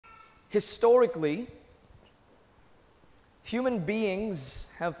Historically, human beings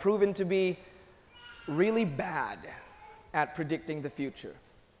have proven to be really bad at predicting the future.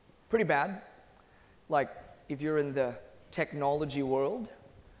 Pretty bad. Like if you're in the technology world,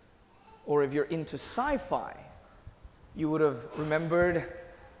 or if you're into sci-fi, you would have remembered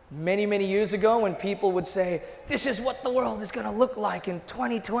many, many years ago when people would say, this is what the world is going to look like in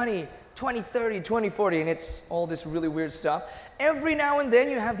 2020, 2030, 2040, and it's all this really weird stuff. Every now and then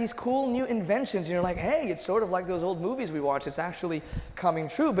you have these cool new inventions, and you're like, hey, it's sort of like those old movies we watch. It's actually coming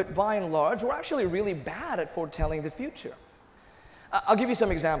true, but by and large, we're actually really bad at foretelling the future. I'll give you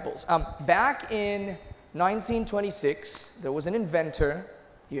some examples. Back in 1926, there was an inventor.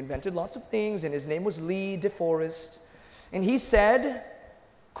 He invented lots of things, and his name was Lee DeForest. And he said,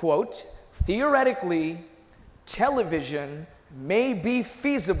 quote, theoretically, television may be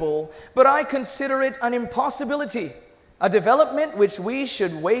feasible, but I consider it an impossibility, a development which we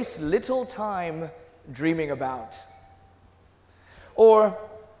should waste little time dreaming about. Or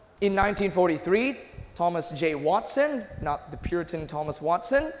in 1943, Thomas J. Watson, not the Puritan Thomas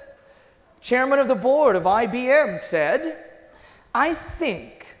Watson, chairman of the board of IBM, said, I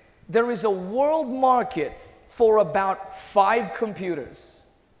think there is a world market for about 5 computers.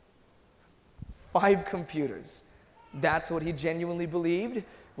 5 computers. That's what he genuinely believed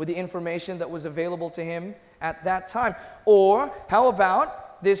with the information that was available to him at that time. Or how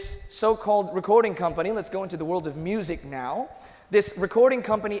about this so-called recording company? Let's go into the world of music now. This recording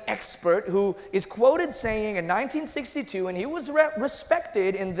company expert who is quoted saying in 1962, and he was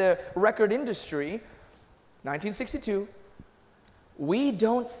respected in the record industry, 1962, we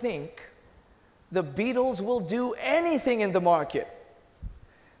don't think the Beatles will do anything in the market.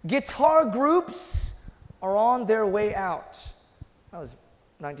 Guitar groups are on their way out. That was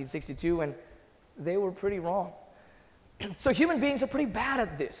 1962, and they were pretty wrong. So human beings are pretty bad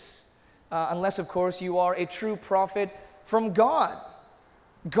at this, unless, of course, you are a true prophet from God.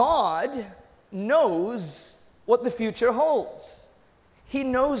 God knows what the future holds. He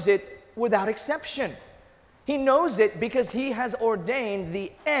knows it without exception. He knows it because He has ordained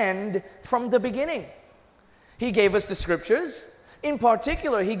the end from the beginning. He gave us the Scriptures. In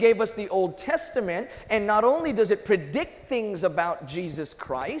particular, He gave us the Old Testament, and not only does it predict things about Jesus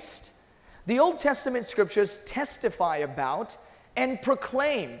Christ, the Old Testament Scriptures testify about and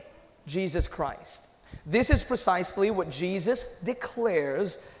proclaim Jesus Christ. This is precisely what Jesus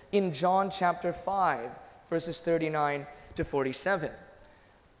declares in John chapter 5, verses 39 to 47.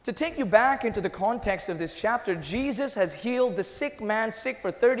 To take you back into the context of this chapter, Jesus has healed the sick man, sick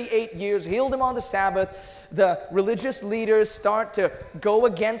for 38 years, healed him on the Sabbath. The religious leaders start to go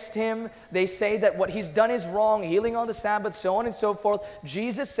against him. They say that what he's done is wrong, healing on the Sabbath, so on and so forth.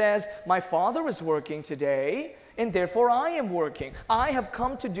 Jesus says, my Father is working today, and therefore I am working. I have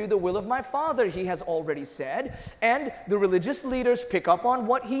come to do the will of my Father, he has already said. And the religious leaders pick up on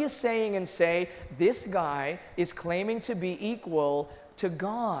what he is saying and say, this guy is claiming to be equal to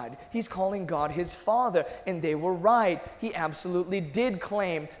God. He's calling God his Father, and they were right. He absolutely did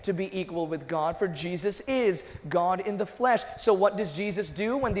claim to be equal with God, for Jesus is God in the flesh. So what does Jesus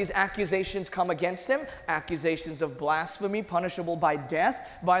do when these accusations come against him? Accusations of blasphemy, punishable by death,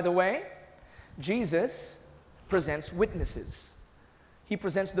 by the way. Jesus presents witnesses. He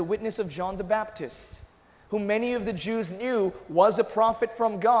presents the witness of John the Baptist, who many of the Jews knew was a prophet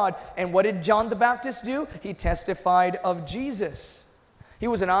from God. And what did John the Baptist do? He testified of Jesus. He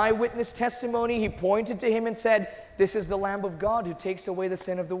was an eyewitness testimony. He pointed to him and said, this is the Lamb of God who takes away the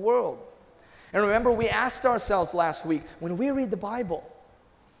sin of the world. And remember, we asked ourselves last week, when we read the Bible,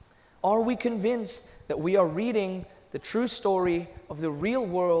 are we convinced that we are reading the true story of the real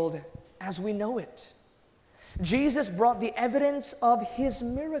world as we know it? Jesus brought the evidence of his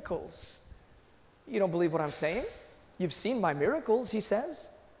miracles. You don't believe what I'm saying? You've seen my miracles, he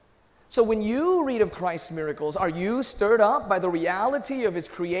says. So when you read of Christ's miracles, are you stirred up by the reality of his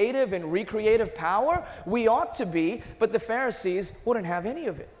creative and recreative power? We ought to be, but the Pharisees wouldn't have any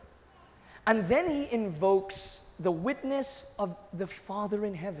of it. And then he invokes the witness of the Father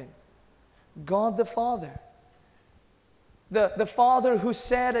in heaven, God the Father. The Father who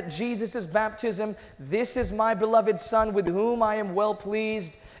said at Jesus' baptism, this is my beloved Son with whom I am well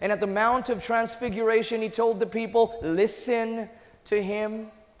pleased. And at the Mount of Transfiguration, he told the people, listen to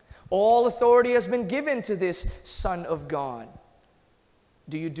him. All authority has been given to this Son of God.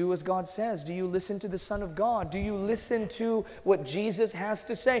 Do you do as God says? Do you listen to the Son of God? Do you listen to what Jesus has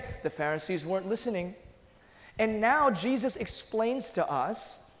to say? The Pharisees weren't listening. And now Jesus explains to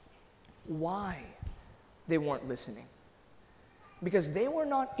us why they weren't listening. Because they were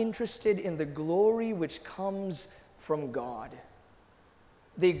not interested in the glory which comes from God.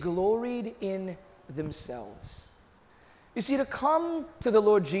 They gloried in themselves. You see, to come to the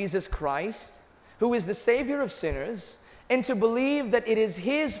Lord Jesus Christ, who is the Savior of sinners, and to believe that it is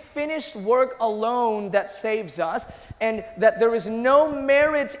His finished work alone that saves us, and that there is no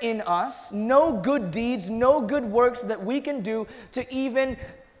merit in us, no good deeds, no good works that we can do to even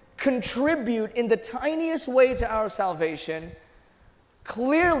contribute in the tiniest way to our salvation,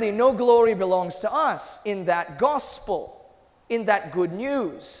 clearly no glory belongs to us in that gospel, in that good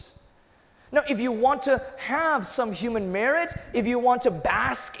news. Now, if you want to have some human merit, if you want to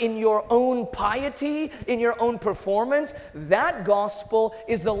bask in your own piety, in your own performance, that gospel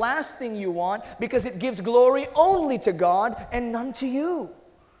is the last thing you want, because it gives glory only to God and none to you.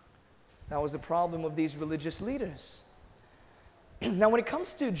 That was the problem of these religious leaders. Now, when it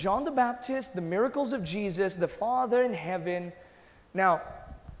comes to John the Baptist, the miracles of Jesus, the Father in heaven, now,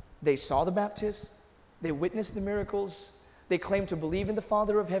 they saw the Baptist, they witnessed the miracles, they claim to believe in the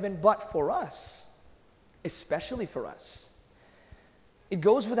Father of heaven, but for us, especially for us, it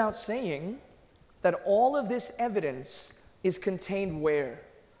goes without saying that all of this evidence is contained where?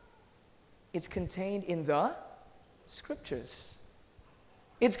 It's contained in the Scriptures.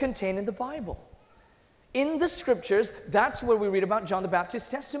 It's contained in the Bible. In the Scriptures, that's where we read about John the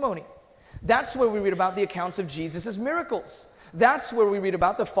Baptist's testimony. That's where we read about the accounts of Jesus' miracles. That's where we read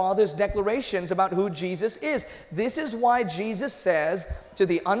about the Father's declarations about who Jesus is. This is why Jesus says to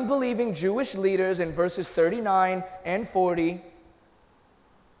the unbelieving Jewish leaders in verses 39 and 40,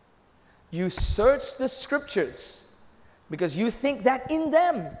 you search the Scriptures because you think that in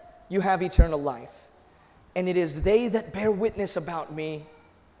them you have eternal life. And it is they that bear witness about me.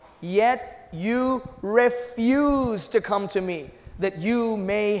 Yet you refuse to come to me that you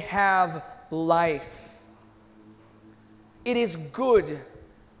may have life. It is good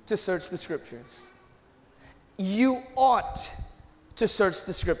to search the Scriptures. You ought to search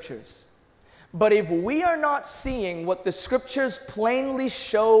the Scriptures. But if we are not seeing what the Scriptures plainly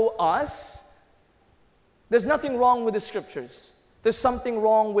show us, there's nothing wrong with the Scriptures. There's something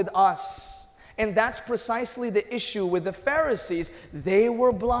wrong with us. And that's precisely the issue with the Pharisees. They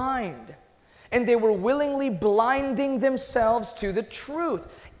were blind. And they were willingly blinding themselves to the truth.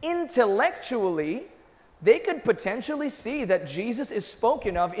 Intellectually, they could potentially see that Jesus is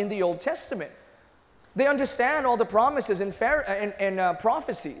spoken of in the Old Testament. They understand all the promises and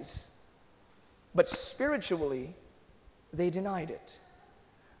prophecies. But spiritually, they denied it.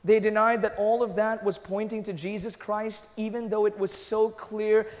 They denied that all of that was pointing to Jesus Christ, even though it was so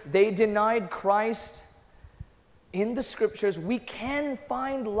clear. They denied Christ. In the Scriptures, we can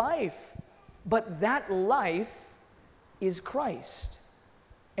find life, but that life is Christ.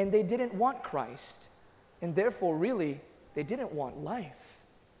 And they didn't want Christ. And therefore, really, they didn't want life.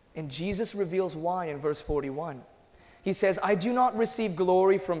 And Jesus reveals why in verse 41. He says, I do not receive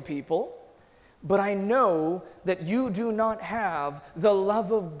glory from people, but I know that you do not have the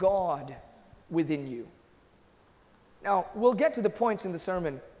love of God within you. Now, we'll get to the points in the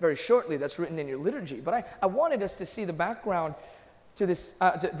sermon very shortly that's written in your liturgy, but I wanted us to see the background to this,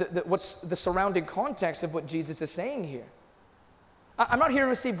 what's the surrounding context of what Jesus is saying here. I'm not here to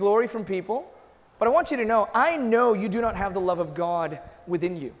receive glory from people, but I want you to know, I know you do not have the love of God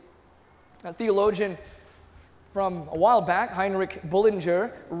within you. A theologian from a while back, Heinrich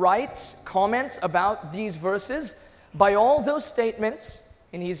Bullinger, comments about these verses. By all those statements,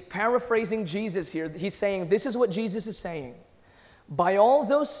 and he's paraphrasing Jesus here, he's saying, this is what Jesus is saying. By all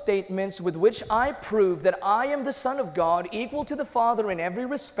those statements with which I prove that I am the Son of God, equal to the Father in every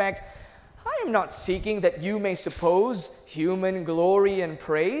respect, I am not seeking that you may suppose human glory and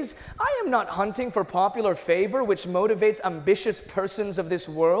praise. I am not hunting for popular favor which motivates ambitious persons of this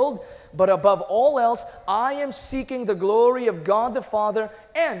world, but above all else, I am seeking the glory of God the Father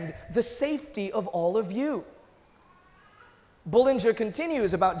and the safety of all of you. Bullinger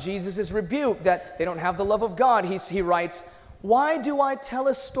continues about Jesus' rebuke that they don't have the love of God. He writes, why do I tell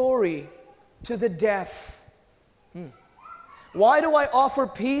a story to the deaf? Why do I offer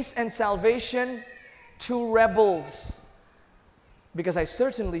peace and salvation to rebels? Because I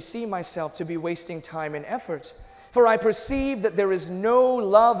certainly see myself to be wasting time and effort. For I perceive that there is no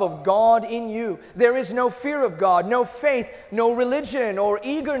love of God in you. There is no fear of God, no faith, no religion or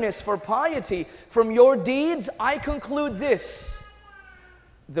eagerness for piety. From your deeds, I conclude this: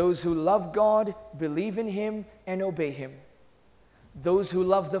 those who love God believe in Him and obey Him. Those who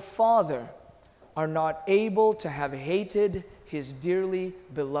love the Father are not able to have hated His dearly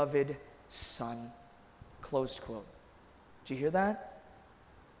beloved Son. Closed quote. Did you hear that?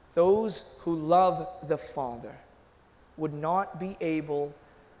 Those who love the Father would not be able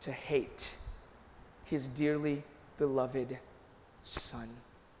to hate His dearly beloved Son.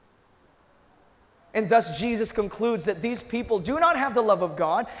 And thus Jesus concludes that these people do not have the love of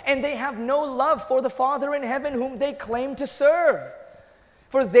God, and they have no love for the Father in heaven whom they claim to serve.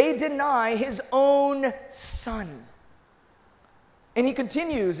 For they deny His own Son. And He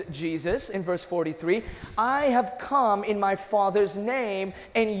continues, Jesus, in verse 43, I have come in my Father's name,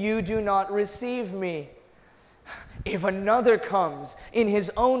 and you do not receive me. If another comes in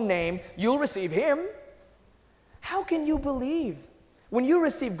His own name, you'll receive him. How can you believe when you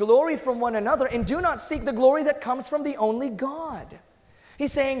receive glory from one another and do not seek the glory that comes from the only God?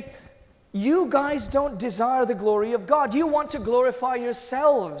 He's saying, you guys don't desire the glory of God. You want to glorify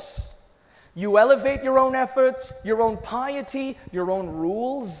yourselves. You elevate your own efforts, your own piety, your own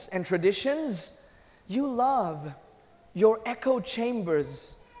rules and traditions. You love your echo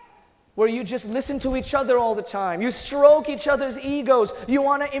chambers where you just listen to each other all the time. You stroke each other's egos. You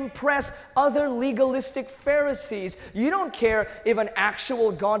want to impress other legalistic Pharisees. You don't care if an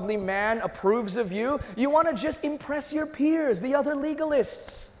actual godly man approves of you. You want to just impress your peers, the other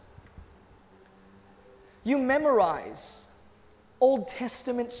legalists. You memorize Old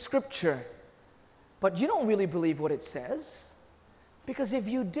Testament scripture, but you don't really believe what it says. Because if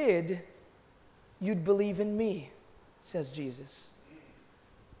you did, you'd believe in me, says Jesus.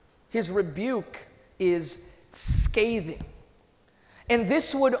 His rebuke is scathing. And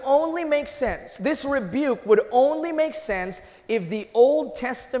this would only make sense. This rebuke would only make sense if the Old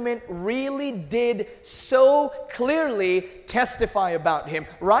Testament really did so clearly testify about Him,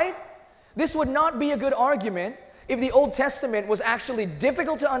 right? This would not be a good argument if the Old Testament was actually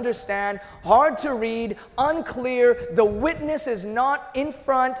difficult to understand, hard to read, unclear, the witness is not in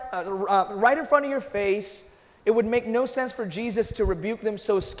front, right in front of your face. It would make no sense for Jesus to rebuke them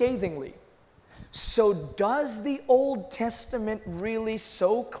so scathingly. So does the Old Testament really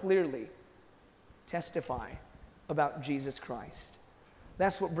so clearly testify about Jesus Christ?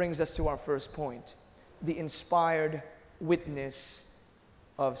 That's what brings us to our first point, the inspired witness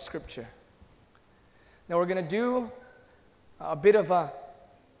of Scripture. Now we're going to do a bit of a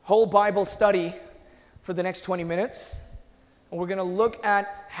whole Bible study for the next 20 minutes. And we're going to look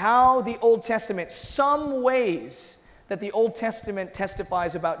at how the Old Testament, some ways that the Old Testament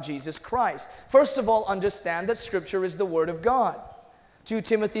testifies about Jesus Christ. First of all, understand that Scripture is the Word of God. 2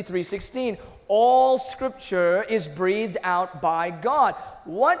 Timothy 3:16, all Scripture is breathed out by God.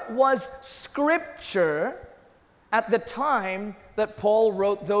 What was Scripture at the time that Paul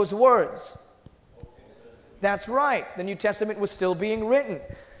wrote those words? That's right, the New Testament was still being written.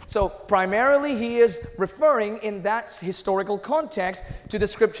 So primarily he is referring in that historical context to the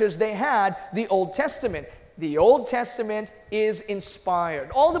scriptures they had, the Old Testament. The Old Testament is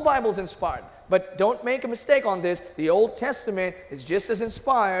inspired. All the Bible's inspired. But don't make a mistake on this. The Old Testament is just as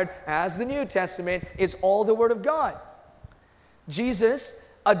inspired as the New Testament. It's all the Word of God. Jesus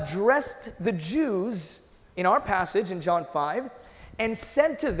addressed the Jews in our passage in John 5 and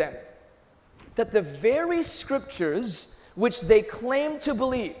said to them that the very scriptures which they claim to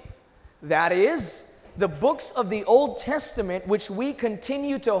believe, that is, the books of the Old Testament which we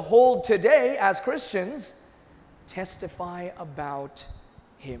continue to hold today as Christians, testify about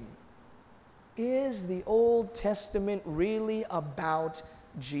Him. Is the Old Testament really about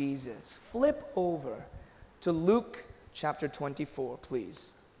Jesus? Flip over to Luke chapter 24,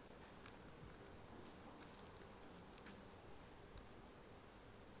 please.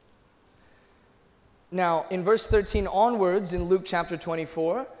 Now, in verse 13 onwards in Luke chapter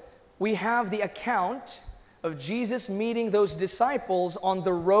 24, we have the account of Jesus meeting those disciples on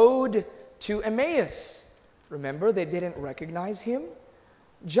the road to Emmaus. Remember, they didn't recognize Him?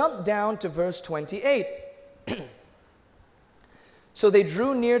 Jump down to verse 28. So they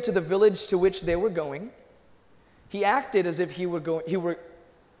drew near to the village to which they were going. He acted as if he were going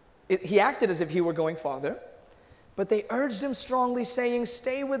farther, but they urged him strongly, saying,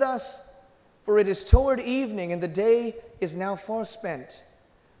 "Stay with us, for it is toward evening, and the day is now far spent."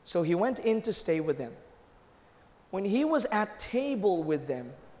 So he went in to stay with them. When he was at table with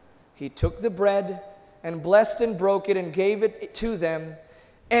them, he took the bread and blessed and broke it and gave it to them.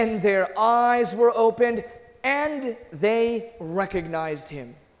 And their eyes were opened, and they recognized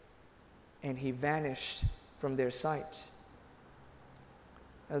him. And he vanished from their sight.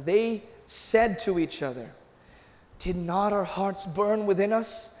 Now they said to each other, "Did not our hearts burn within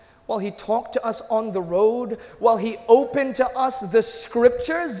us while he talked to us on the road, while he opened to us the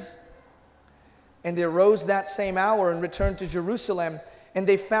scriptures?" And they arose that same hour and returned to Jerusalem. And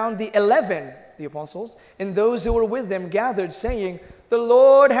they found the 11, the apostles, and those who were with them gathered, saying, "The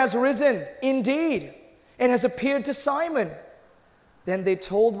Lord has risen indeed, and has appeared to Simon." Then they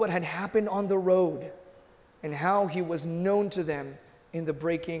told what had happened on the road, and how he was known to them in the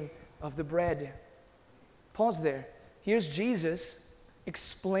breaking of the bread. Pause there. Here's Jesus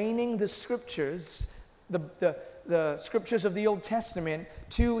explaining the scriptures, the scriptures of the Old Testament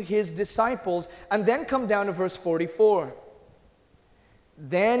to his disciples, and then come down to verse 44.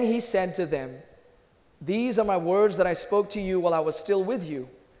 Then he said to them, "These are my words that I spoke to you while I was still with you,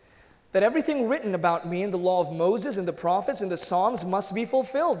 that everything written about me in the law of Moses and the prophets and the Psalms must be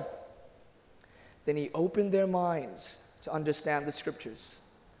fulfilled." Then he opened their minds to understand the scriptures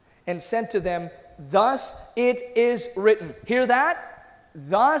and said to them, "Thus it is written." Hear that?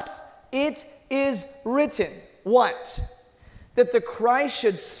 Thus it is written. What? That the Christ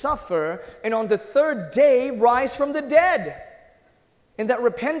should suffer and on the third day rise from the dead, and that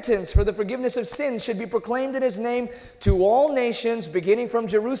repentance for the forgiveness of sins should be proclaimed in his name to all nations, beginning from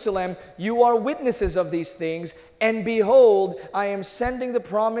Jerusalem. You are witnesses of these things, and behold, I am sending the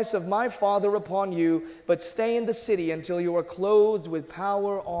promise of my Father upon you, but stay in the city until you are clothed with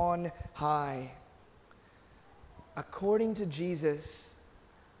power on high. According to Jesus,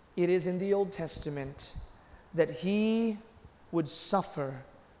 it is in the Old Testament that he would suffer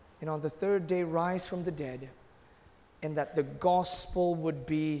and on the third day rise from the dead, and that the gospel would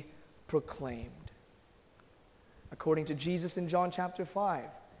be proclaimed. According to Jesus in John chapter 5,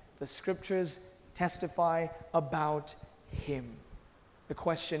 the scriptures testify about him. The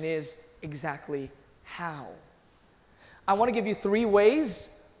question is exactly how? I want to give you 3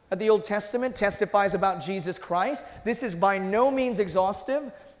 ways that the Old Testament testifies about Jesus Christ. This is by no means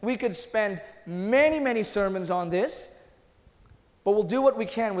exhaustive. We could spend many, many sermons on this, but we'll do what we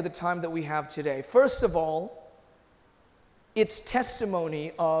can with the time that we have today. First of all, it's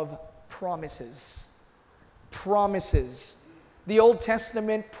testimony of promises. Promises. The Old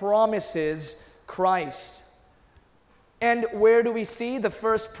Testament promises Christ. And where do we see the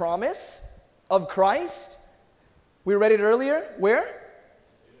first promise of Christ? We read it earlier. Where?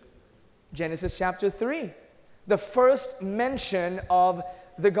 Genesis chapter 3. The first mention of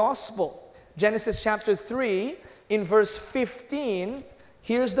the gospel. Genesis chapter 3, in verse 15,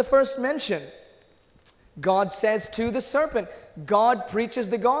 here's the first mention. God says to the serpent, God preaches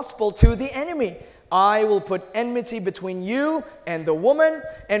the gospel to the enemy. I will put enmity between you and the woman,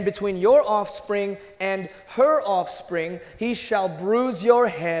 and between your offspring and her offspring. He shall bruise your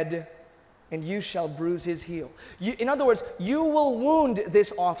head, and you shall bruise his heel. In other words, you will wound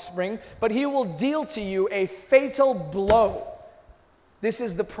this offspring, but he will deal to you a fatal blow. This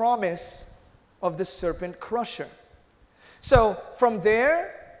is the promise of the serpent crusher. So from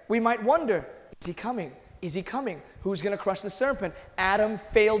there, we might wonder, is he coming? Is he coming? Who's going to crush the serpent? Adam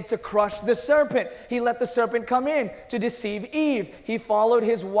failed to crush the serpent. He let the serpent come in to deceive Eve. He followed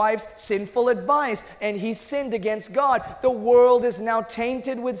his wife's sinful advice, and he sinned against God. The world is now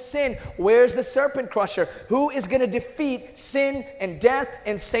tainted with sin. Where's the serpent crusher? Who is going to defeat sin and death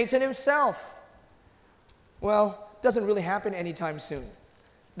and Satan himself? Well, it doesn't really happen anytime soon.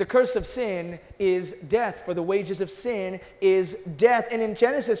 The curse of sin is death, for the wages of sin is death. And in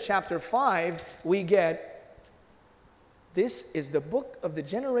Genesis chapter 5, we get, this is the book of the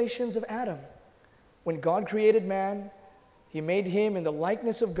generations of Adam. When God created man, he made him in the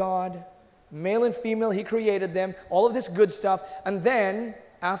likeness of God. Male and female, he created them. All of this good stuff. And then,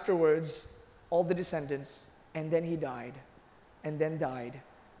 afterwards, all the descendants. And then he died. And then died.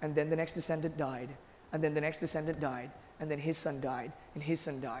 And then the next descendant died. And then the next descendant died. And then his son died. And his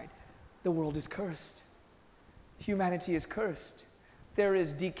son died. The world is cursed. Humanity is cursed. There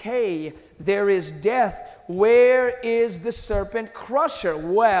is decay. There is death. Where is the serpent crusher?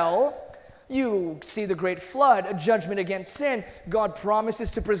 Well, you see the great flood, a judgment against sin. God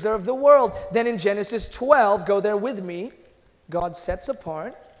promises to preserve the world. Then in Genesis 12, go there with me, God sets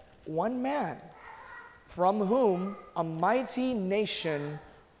apart one man from whom a mighty nation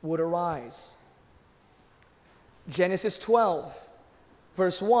would arise. Genesis 12,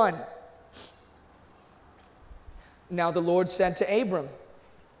 verse 1. Now the Lord said to Abram,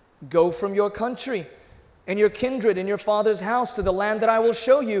 go from your country and your kindred and your father's house to the land that I will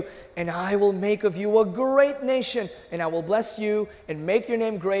show you, and I will make of you a great nation, and I will bless you and make your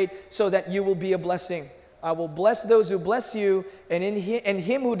name great, so that you will be a blessing. I will bless those who bless you, and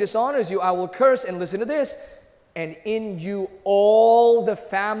him who dishonors you I will curse. And listen to this, and in you all the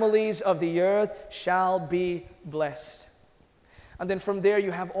families of the earth shall be blessed. And then from there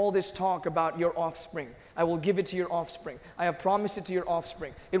you have all this talk about your offspring. I will give it to your offspring. I have promised it to your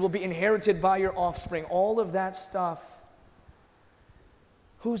offspring. It will be inherited by your offspring. All of that stuff.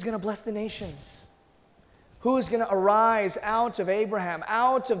 Who's going to bless the nations? Who's going to arise out of Abraham,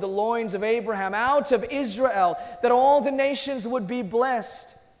 out of the loins of Abraham, out of Israel, that all the nations would be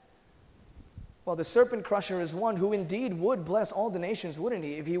blessed? Well, the serpent crusher is one who indeed would bless all the nations, wouldn't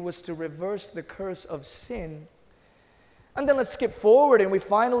he, if he was to reverse the curse of sin. And then let's skip forward and we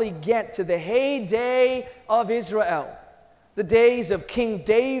finally get to the heyday of Israel. The days of King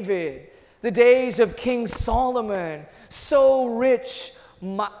David, the days of King Solomon. So rich,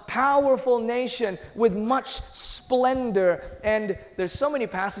 powerful nation with much splendor. And there's so many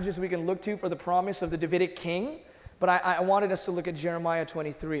passages we can look to for the promise of the Davidic king. But I wanted us to look at Jeremiah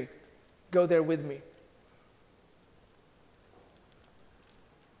 23. Go there with me.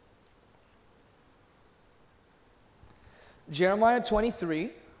 Jeremiah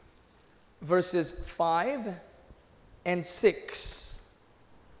 23, verses 5 and 6.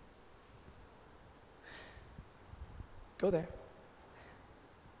 Go there.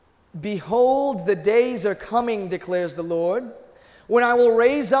 Behold, the days are coming, declares the Lord, when I will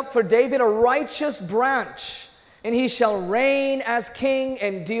raise up for David a righteous branch, and he shall reign as king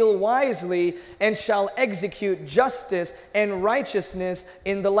and deal wisely, and shall execute justice and righteousness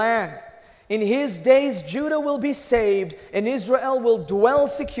in the land. In his days Judah will be saved, and Israel will dwell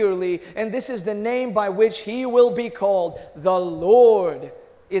securely, and this is the name by which he will be called. The Lord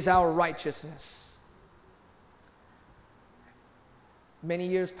is our righteousness. Many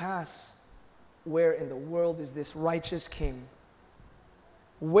years pass. Where in the world is this righteous king?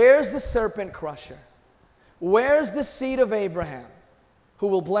 Where's the serpent crusher? Where's the seed of Abraham who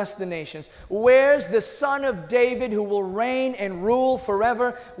will bless the nations? Where's the son of David who will reign and rule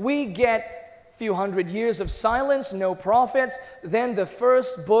forever? We get a few hundred years of silence, no prophets. Then the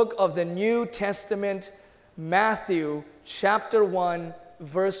first book of the New Testament, Matthew chapter 1,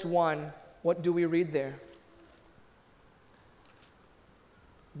 verse 1. What do we read there?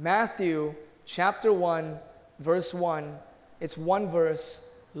 Matthew chapter 1, verse 1. It's one verse,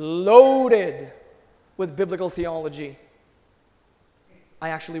 loaded with biblical theology. I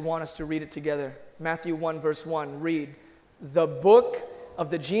actually want us to read it together. Matthew 1 verse 1. Read. The book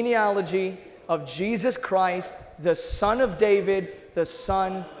of the genealogy of Jesus Christ, the son of David, the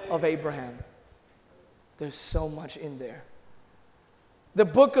son of Abraham. There's so much in there. The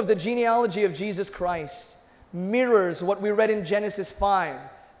book of the genealogy of Jesus Christ mirrors what we read in Genesis 5.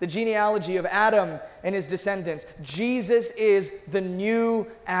 The genealogy of Adam and his descendants. Jesus is the new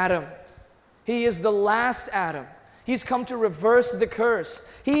Adam. He is the last Adam. He's come to reverse the curse.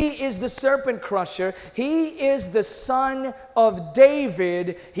 He is the serpent crusher. He is the son of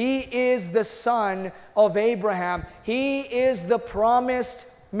David. He is the son of Abraham. He is the promised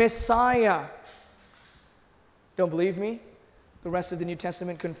Messiah. Don't believe me? The rest of the New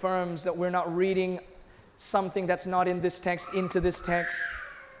Testament confirms that we're not reading something that's not in this text into this text.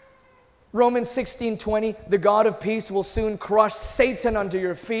 Romans 16:20, the God of peace will soon crush Satan under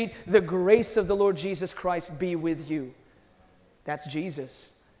your feet. The grace of the Lord Jesus Christ be with you. That's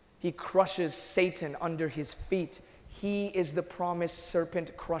Jesus. He crushes Satan under his feet. He is the promised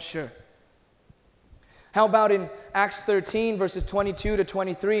serpent crusher. How about in Acts 13, verses 22 to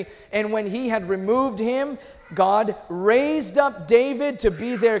 23? And when he had removed him, God raised up David to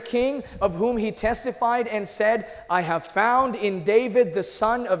be their king, of whom he testified and said, I have found in David the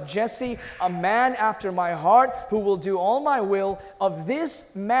son of Jesse, a man after my heart, who will do all my will. Of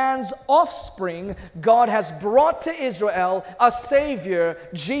this man's offspring, God has brought to Israel a Savior,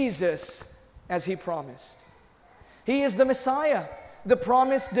 Jesus, as he promised. He is the Messiah, the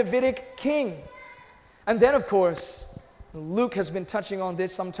promised Davidic king. And then, of course, Luke has been touching on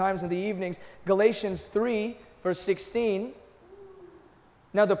this sometimes in the evenings. Galatians 3, verse 16.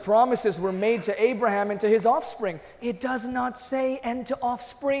 Now the promises were made to Abraham and to his offspring. It does not say, and to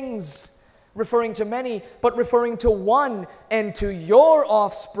offsprings, referring to many, but referring to one, and to your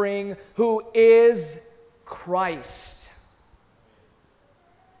offspring, who is Christ.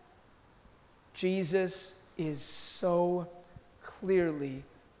 Jesus is so clearly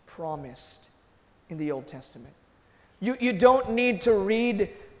promised in the Old Testament. You don't need to read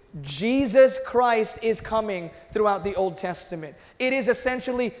Jesus Christ is coming throughout the Old Testament. It is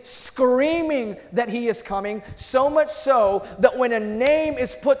essentially screaming that he is coming, so much so that when a name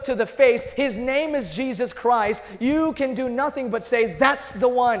is put to the face, his name is Jesus Christ, you can do nothing but say, that's the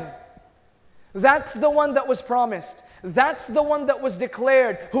one. That's the one that was promised. That's the one that was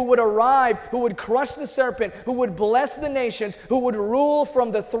declared, who would arrive, who would crush the serpent, who would bless the nations, who would rule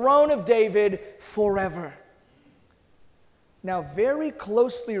from the throne of David forever. Now, very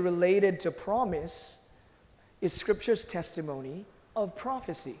closely related to promise is Scripture's testimony of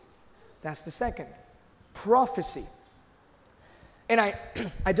prophecy. That's the second. Prophecy. And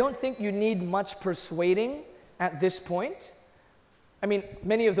I don't think you need much persuading at this point. I mean,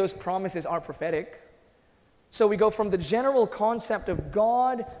 many of those promises are prophetic. So we go from the general concept of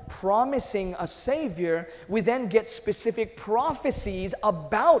God promising a Savior, we then get specific prophecies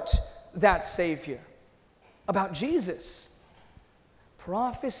about that Savior, about Jesus.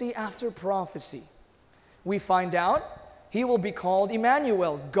 Prophecy after prophecy. We find out He will be called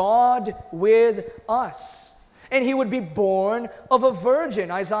Emmanuel, God with us. And He would be born of a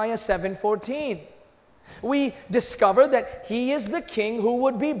virgin, Isaiah 7:14. We discover that He is the King who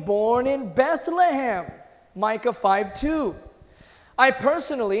would be born in Bethlehem, Micah 5:2. I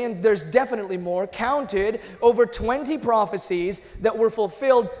personally, and there's definitely more, counted over 20 prophecies that were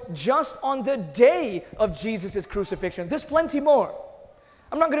fulfilled just on the day of Jesus' crucifixion. There's plenty more.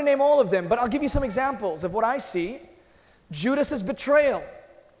 I'm not going to name all of them, but I'll give you some examples of what I see. Judas' betrayal,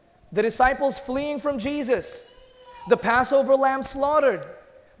 the disciples fleeing from Jesus, the Passover lamb slaughtered,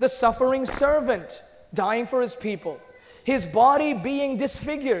 the suffering servant dying for his people, his body being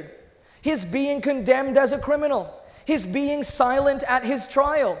disfigured, his being condemned as a criminal, his being silent at his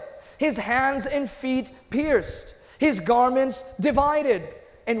trial, his hands and feet pierced, his garments divided,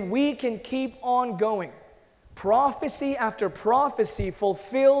 and we can keep on going. Prophecy after prophecy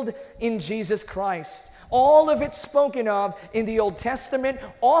fulfilled in Jesus Christ. All of it spoken of in the Old Testament,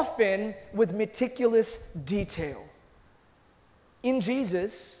 often with meticulous detail. In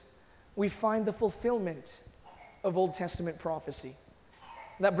Jesus, we find the fulfillment of Old Testament prophecy.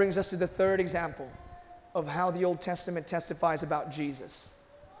 That brings us to the third example of how the Old Testament testifies about Jesus.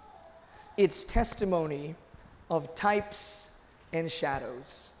 It's testimony of types and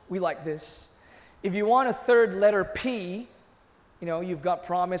shadows. We like this. If you want a third letter P, you've got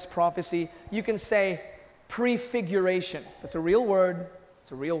promise, prophecy, you can say prefiguration. That's a real word.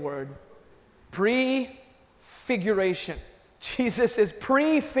 It's a real word. Prefiguration. Jesus is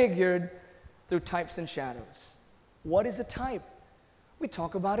prefigured through types and shadows. What is a type? We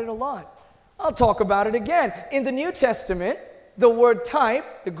talk about it a lot. I'll talk about it again. In the New Testament, the word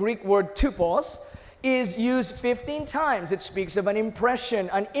type, the Greek word typos, is used 15 times. It speaks of an impression,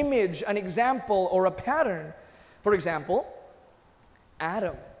 an image, an example, or a pattern. For example,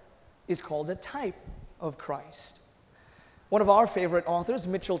 Adam is called a type of Christ. One of our favorite authors,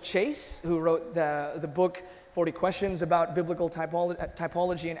 Mitchell Chase, who wrote the book 40 Questions about Biblical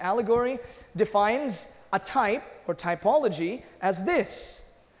Typology and Allegory, defines a type or typology as this: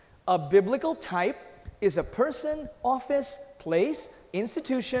 a biblical type is a person, office, place,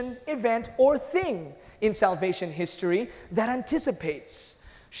 institution, event, or thing in salvation history that anticipates,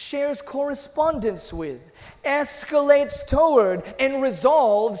 shares correspondence with, escalates toward, and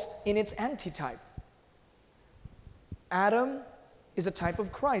resolves in its antitype. Adam is a type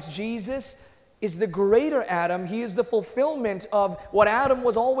of Christ. Jesus is the greater Adam. He is the fulfillment of what Adam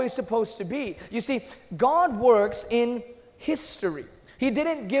was always supposed to be. You see, God works in history. He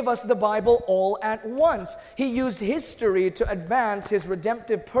didn't give us the Bible all at once. He used history to advance His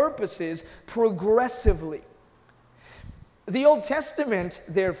redemptive purposes progressively. The Old Testament,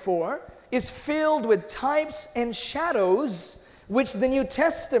 therefore, is filled with types and shadows which the New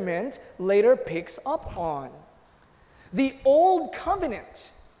Testament later picks up on. The Old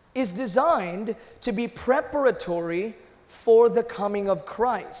Covenant is designed to be preparatory for the coming of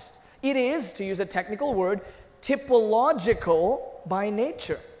Christ. It is, to use a technical word, typological by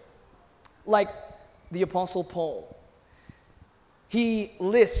nature. Like the Apostle Paul. He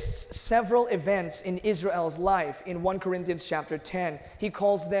lists several events in Israel's life in 1 Corinthians chapter 10. He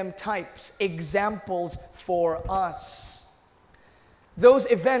calls them types, examples for us. Those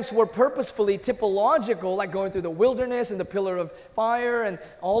events were purposefully typological, like going through the wilderness and the pillar of fire and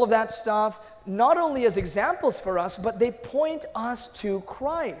all of that stuff, not only as examples for us, but they point us to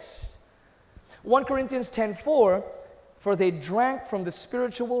Christ. 1 Corinthians 10:4, for they drank from the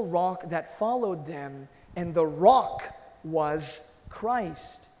spiritual rock that followed them, and the rock was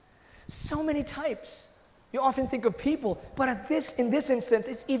Christ. So many types. You often think of people, but in this instance,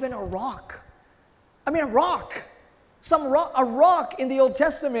 it's even a rock. I mean, a rock. A rock in the Old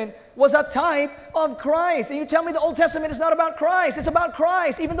Testament was a type of Christ. And you tell me the Old Testament is not about Christ. It's about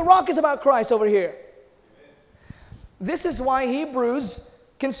Christ. Even the rock is about Christ over here. This is why Hebrews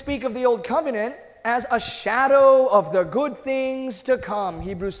can speak of the Old Covenant as a shadow of the good things to come,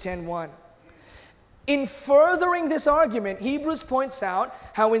 Hebrews 10:1. In furthering this argument, Hebrews points out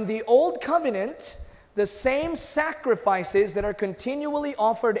how in the Old Covenant, the same sacrifices that are continually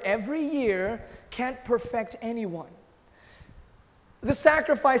offered every year can't perfect anyone. The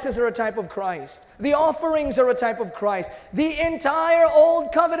sacrifices are a type of Christ. The offerings are a type of Christ. The entire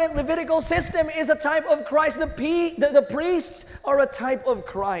Old Covenant Levitical system is a type of Christ. The priests are a type of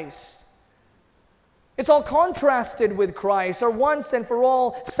Christ. It's all contrasted with Christ, our once and for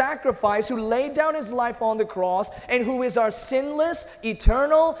all sacrifice, who laid down his life on the cross and who is our sinless,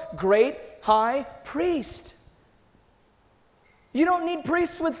 eternal, great high priest. You don't need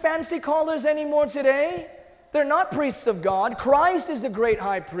priests with fancy collars anymore today. They're not priests of God. Christ is the great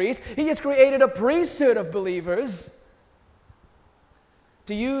high priest. He has created a priesthood of believers.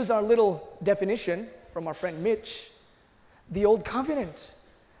 To use our little definition from our friend Mitch, the Old Covenant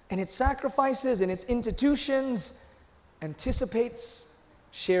and its sacrifices and its institutions anticipates,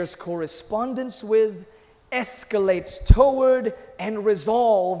 shares correspondence with, escalates toward, and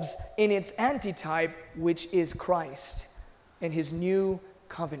resolves in its antitype, which is Christ and his new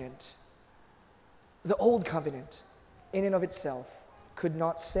covenant. The old covenant, in and of itself, could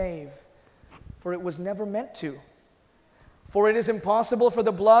not save, for it was never meant to. For it is impossible for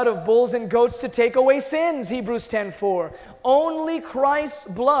the blood of bulls and goats to take away sins, Hebrews 10:4. Only Christ's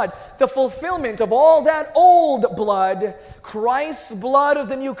blood, the fulfillment of all that old blood, Christ's blood of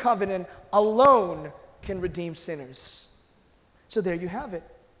the new covenant alone can redeem sinners. So there you have it.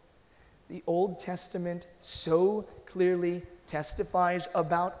 The Old Testament so clearly testifies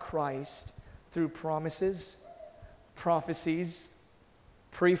about Christ through promises, prophecies,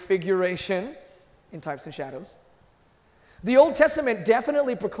 prefiguration in types and shadows. The Old Testament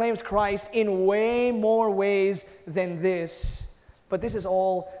definitely proclaims Christ in way more ways than this, but this is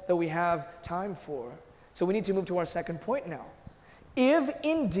all that we have time for. So we need to move to our second point now. If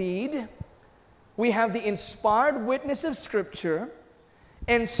indeed we have the inspired witness of Scripture,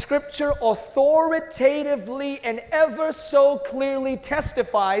 and Scripture authoritatively and ever so clearly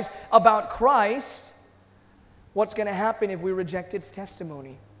testifies about Christ, what's going to happen if we reject its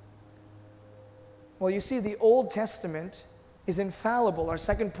testimony? Well, you see, the Old Testament is infallible. Our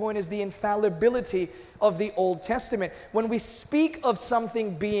second point is the infallibility of the Old Testament. When we speak of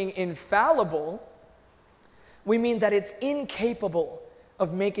something being infallible, we mean that it's incapable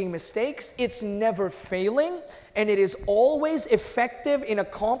of making mistakes, it's never failing, and it is always effective in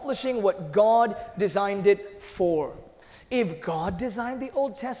accomplishing what God designed it for. If God designed the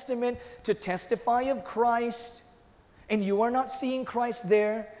Old Testament to testify of Christ, and you are not seeing Christ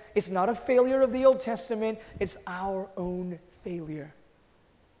there, it's not a failure of the Old Testament, it's our own failure.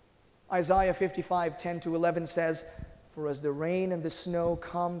 Isaiah 55:10-11 says, "For as the rain and the snow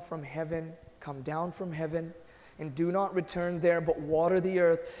come down from heaven, and do not return there, but water the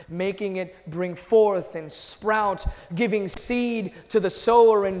earth, making it bring forth and sprout, giving seed to the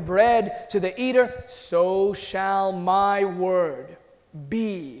sower and bread to the eater, so shall my word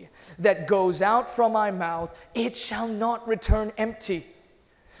be that goes out from my mouth. It shall not return empty,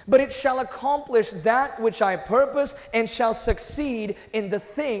 but it shall accomplish that which I purpose, and shall succeed in the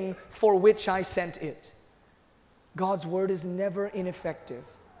thing for which I sent it." God's word is never ineffective.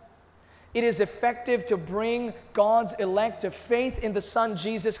 It is effective to bring God's elect to faith in the Son,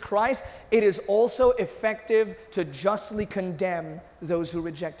 Jesus Christ. It is also effective to justly condemn those who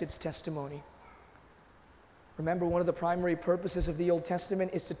reject its testimony. Remember, one of the primary purposes of the Old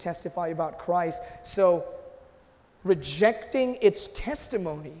Testament is to testify about Christ. So, rejecting its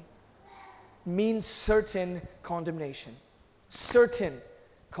testimony means certain condemnation. Certain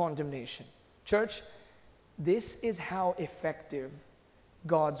condemnation. Church, this is how effective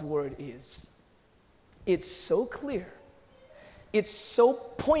God's word is. It's so clear, it's so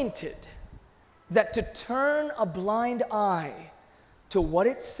pointed, that to turn a blind eye to what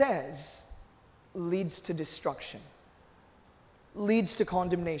it says leads to destruction, leads to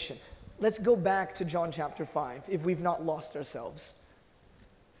condemnation. Let's go back to John chapter 5, if we've not lost ourselves.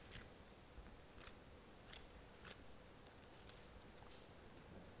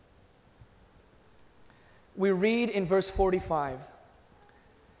 We read in verse 45.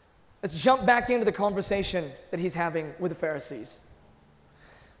 Let's jump back into the conversation that he's having with the Pharisees.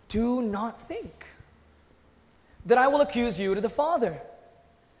 "Do not think that I will accuse you to the Father.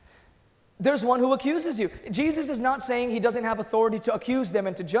 There's one who accuses you." Jesus is not saying he doesn't have authority to accuse them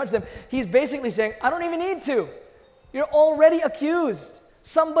and to judge them. He's basically saying, I don't even need to. You're already accused.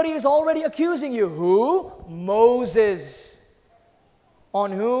 Somebody is already accusing you. Who? Moses,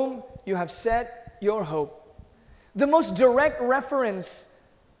 on whom you have set your hope. The most direct reference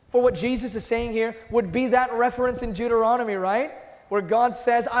for what Jesus is saying here would be that reference in Deuteronomy, right? Where God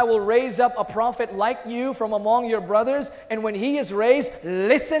says, "I will raise up a prophet like you from among your brothers, and when he is raised,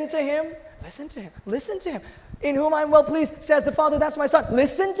 listen to him." Listen to him. Listen to him. "In whom I am well pleased, says the Father, that's my Son."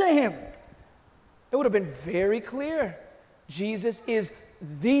 Listen to him. It would have been very clear. Jesus is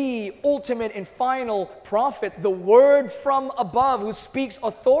the ultimate and final prophet, the word from above, who speaks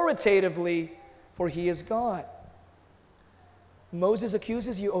authoritatively, for he is God. Moses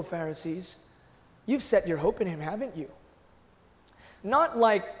accuses you, O Pharisees, You've set your hope in him, haven't you? Not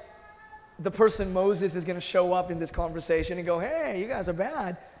like the person Moses is going to show up in this conversation and go, hey, you guys are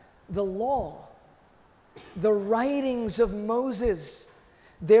bad. The law, the writings of Moses,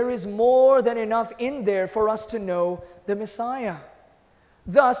 there is more than enough in there for us to know the Messiah.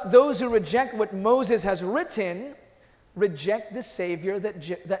 Thus, those who reject what Moses has written reject the Savior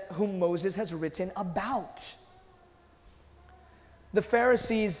whom Moses has written about. The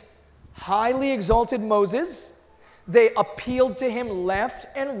Pharisees highly exalted Moses. They appealed to him left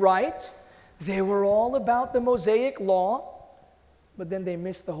and right. They were all about the Mosaic law, but then they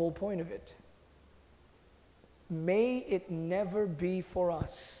missed the whole point of it. May it never be for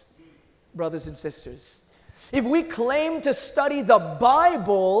us, brothers and sisters. If we claim to study the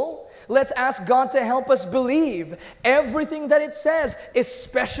Bible, let's ask God to help us believe everything that it says,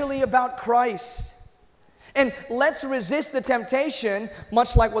 especially about Christ. And let's resist the temptation,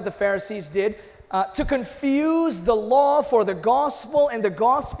 much like what the Pharisees did, to confuse the law for the gospel and the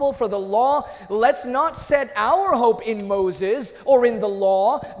gospel for the law. Let's not set our hope in Moses or in the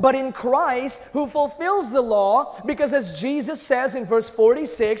law, but in Christ who fulfills the law. Because as Jesus says in verse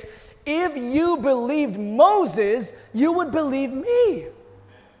 46, if you believed Moses, you would believe me,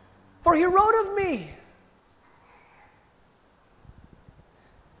 for he wrote of me.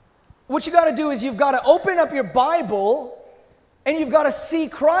 What you got to do is you've got to open up your Bible and you've got to see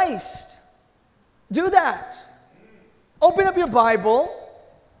Christ. Do that. Open up your Bible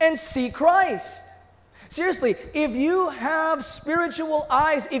and see Christ. Seriously, if you have spiritual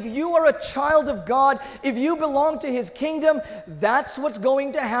eyes, if you are a child of God, if you belong to His kingdom, that's what's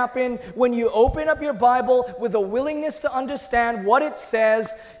going to happen when you open up your Bible with a willingness to understand what it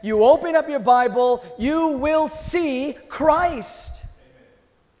says. You open up your Bible, you will see Christ.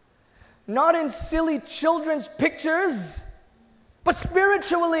 Not in silly children's pictures, but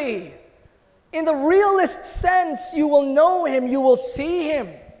spiritually. In the realist sense, you will know Him, you will see Him.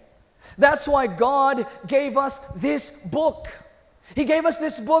 That's why God gave us this book. He gave us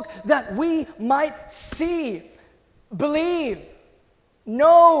this book that we might see, believe,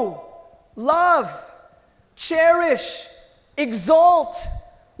 know, love, cherish, exalt,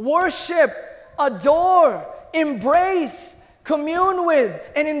 worship, adore, embrace, commune with,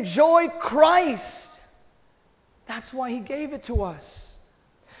 and enjoy Christ. That's why He gave it to us.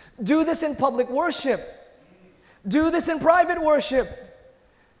 Do this in public worship. Do this in private worship.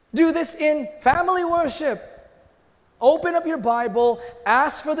 Do this in family worship. Open up your Bible,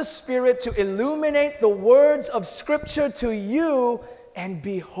 ask for the Spirit to illuminate the words of Scripture to you, and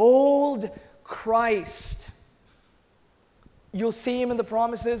behold Christ. You'll see Him in the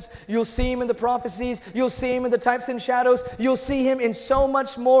promises, you'll see Him in the prophecies, you'll see Him in the types and shadows, you'll see Him in so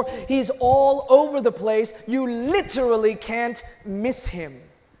much more. He's all over the place. You literally can't miss Him.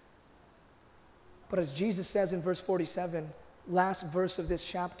 But as Jesus says in verse 47, last verse of this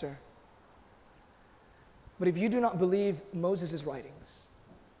chapter, but if you do not believe Moses' writings,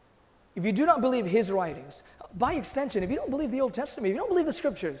 if you do not believe his writings, by extension, if you don't believe the Old Testament, if you don't believe the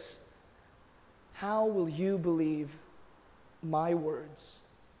Scriptures, how will you believe my words?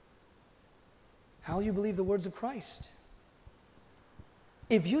 How will you believe the words of Christ?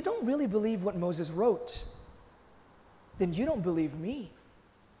 If you don't really believe what Moses wrote, then you don't believe me,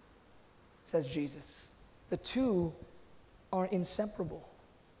 says Jesus. The two are inseparable.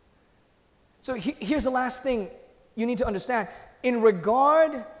 So here's the last thing you need to understand. In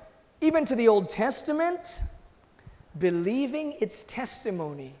regard even to the Old Testament, believing its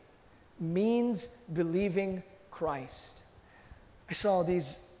testimony means believing Christ. I saw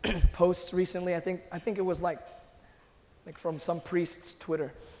these posts recently. I think it was like from some priest's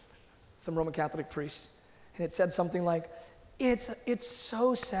Twitter, some Roman Catholic priest, and it said something like, "It's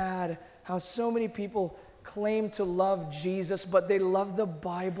so sad how so many people claim to love Jesus, but they love the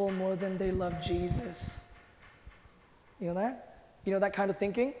Bible more than they love Jesus." You know that? You know that kind of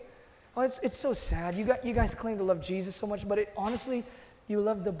thinking? Oh, it's so sad. You guys claim to love Jesus so much, but honestly, you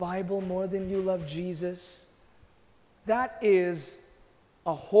love the Bible more than you love Jesus. That is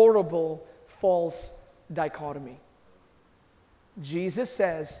a horrible, false dichotomy. Jesus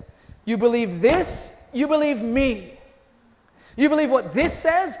says, you believe this, you believe me. You believe what this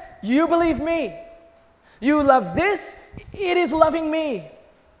says, you believe me. You love this, it is loving me.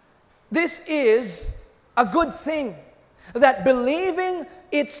 This is a good thing. That believing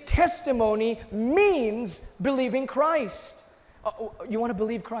its testimony means believing Christ. You want to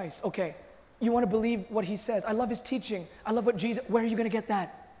believe Christ? Okay. You want to believe what He says. I love His teaching. I love what Jesus... Where are you going to get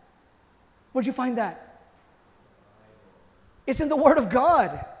that? Where'd you find that? It's in the Word of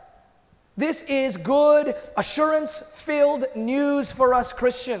God. This is good, assurance-filled news for us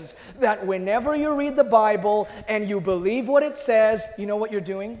Christians, that whenever you read the Bible and you believe what it says, you know what you're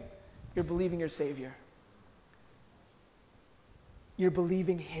doing? You're believing your Savior. You're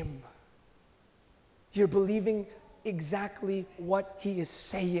believing Him. You're believing exactly what He is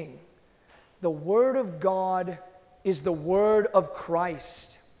saying. The Word of God is the Word of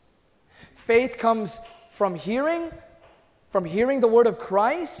Christ. Faith comes from hearing the Word of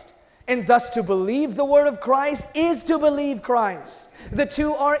Christ, and thus to believe the Word of Christ is to believe Christ. The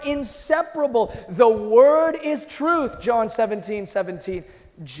two are inseparable. The Word is truth, John 17:17.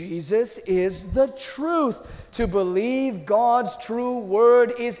 Jesus is the truth. To believe God's true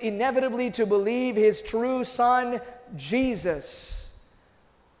Word is inevitably to believe His true Son, Jesus.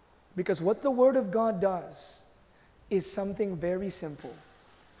 Because what the Word of God does is something very simple.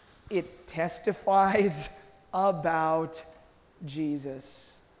 It testifies about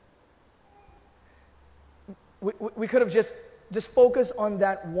Jesus. We could have just focused on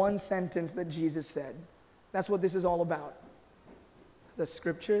that one sentence that Jesus said. That's what this is all about. The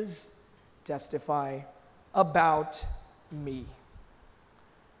Scriptures testify about me.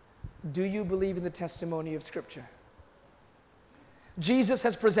 Do you believe in the testimony of Scripture? Jesus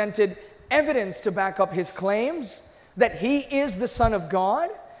has presented evidence to back up His claims that He is the Son of God,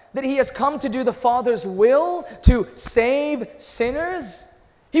 that He has come to do the Father's will, to save sinners.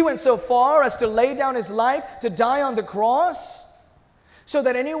 He went so far as to lay down His life to die on the cross, so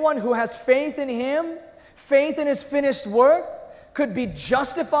that anyone who has faith in Him, faith in His finished work, could be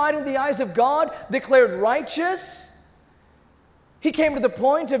justified in the eyes of God, declared righteous. He came to the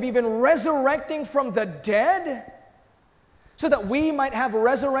point of even resurrecting from the dead, so that we might have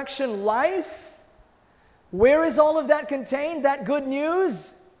resurrection life. Where is all of that contained, that good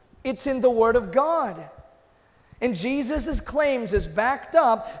news? It's in the Word of God. And Jesus' claims is backed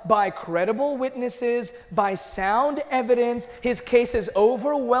up by credible witnesses, by sound evidence. His case is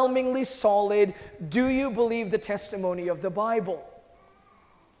overwhelmingly solid. Do you believe the testimony of the Bible?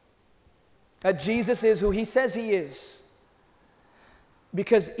 That Jesus is who He says He is.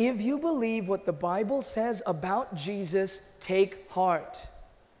 Because if you believe what the Bible says about Jesus, take heart.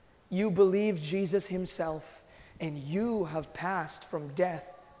 You believe Jesus Himself, and you have passed from death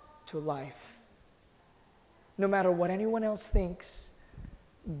to life. No matter what anyone else thinks,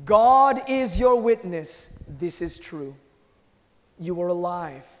 God is your witness. This is true. You are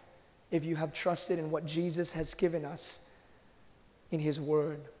alive if you have trusted in what Jesus has given us in His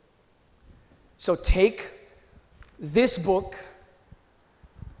Word. So take this book,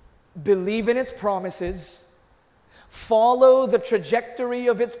 believe in its promises, follow the trajectory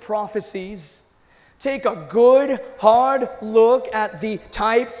of its prophecies, take a good, hard look at the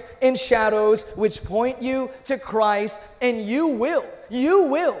types and shadows which point you to Christ, and you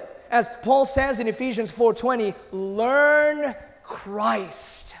will, as Paul says in Ephesians 4:20, learn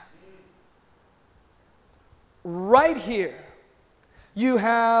Christ. Right here, you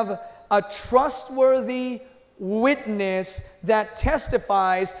have a trustworthy witness that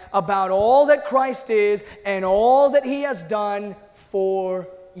testifies about all that Christ is and all that He has done for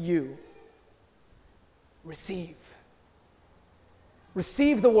you. Receive.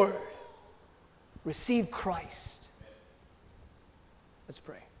 Receive the Word. Receive Christ. Let's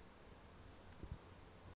pray.